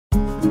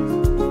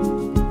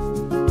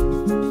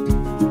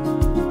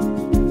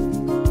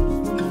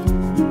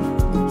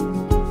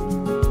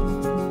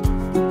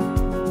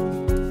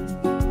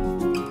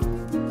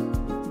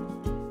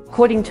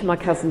According to my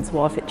cousin's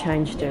wife, it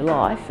changed her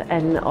life,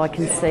 and I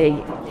can see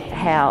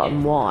how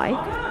and why,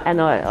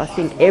 and I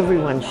think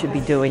everyone should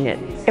be doing it.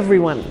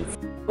 Everyone.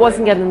 I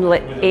wasn't going to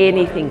let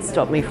anything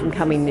stop me from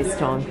coming this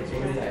time.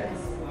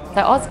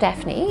 So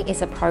OzDAFNE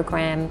is a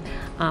program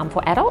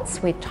for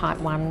adults with type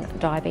 1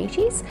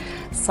 diabetes.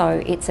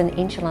 So it's an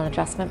insulin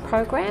adjustment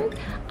program,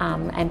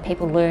 and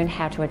people learn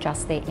how to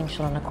adjust their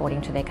insulin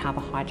according to their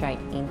carbohydrate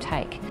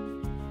intake.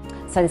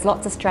 So there's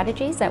lots of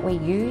strategies that we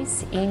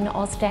use in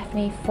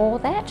OzDAFNE for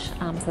that.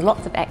 So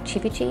lots of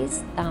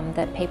activities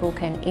that people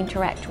can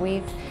interact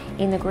with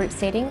in the group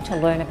setting to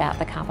learn about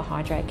the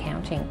carbohydrate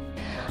counting.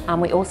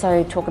 We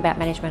also talk about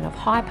management of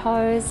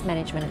hypos,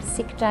 management of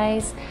sick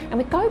days, and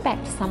we go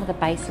back to some of the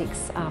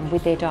basics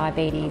with their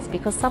diabetes,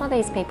 because some of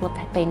these people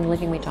have been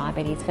living with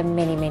diabetes for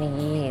many, many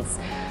years.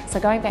 So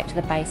going back to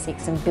the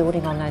basics and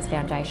building on those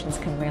foundations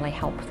can really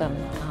help them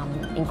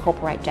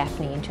incorporate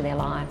DAFNE into their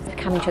lives.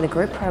 Coming to the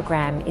group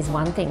program is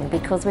one thing,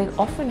 because we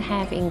often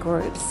have in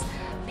groups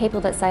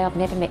people that say, I've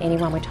never met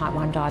anyone with type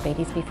 1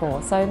 diabetes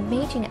before. So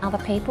meeting other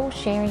people,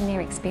 sharing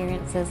their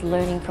experiences,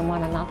 learning from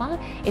one another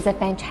is a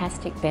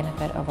fantastic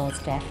benefit of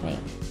OzDAFNE.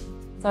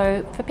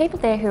 So for people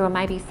there who are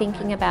maybe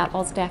thinking about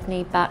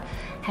OzDAFNE but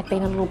have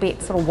been a little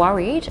bit sort of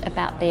worried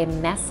about their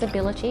maths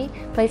ability,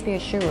 please be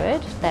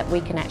assured that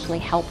we can actually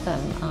help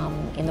them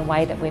in the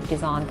way that we've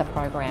designed the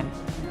program.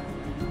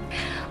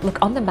 Look,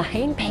 on the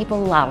main, people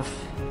love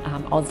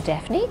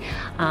OzDAFNE.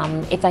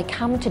 If they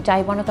come to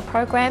day one of the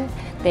program,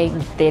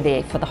 they're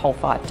there for the whole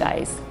 5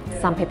 days.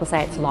 Some people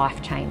say it's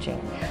life-changing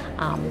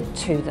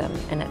to them,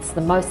 and it's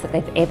the most that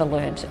they've ever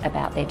learned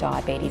about their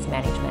diabetes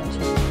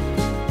management.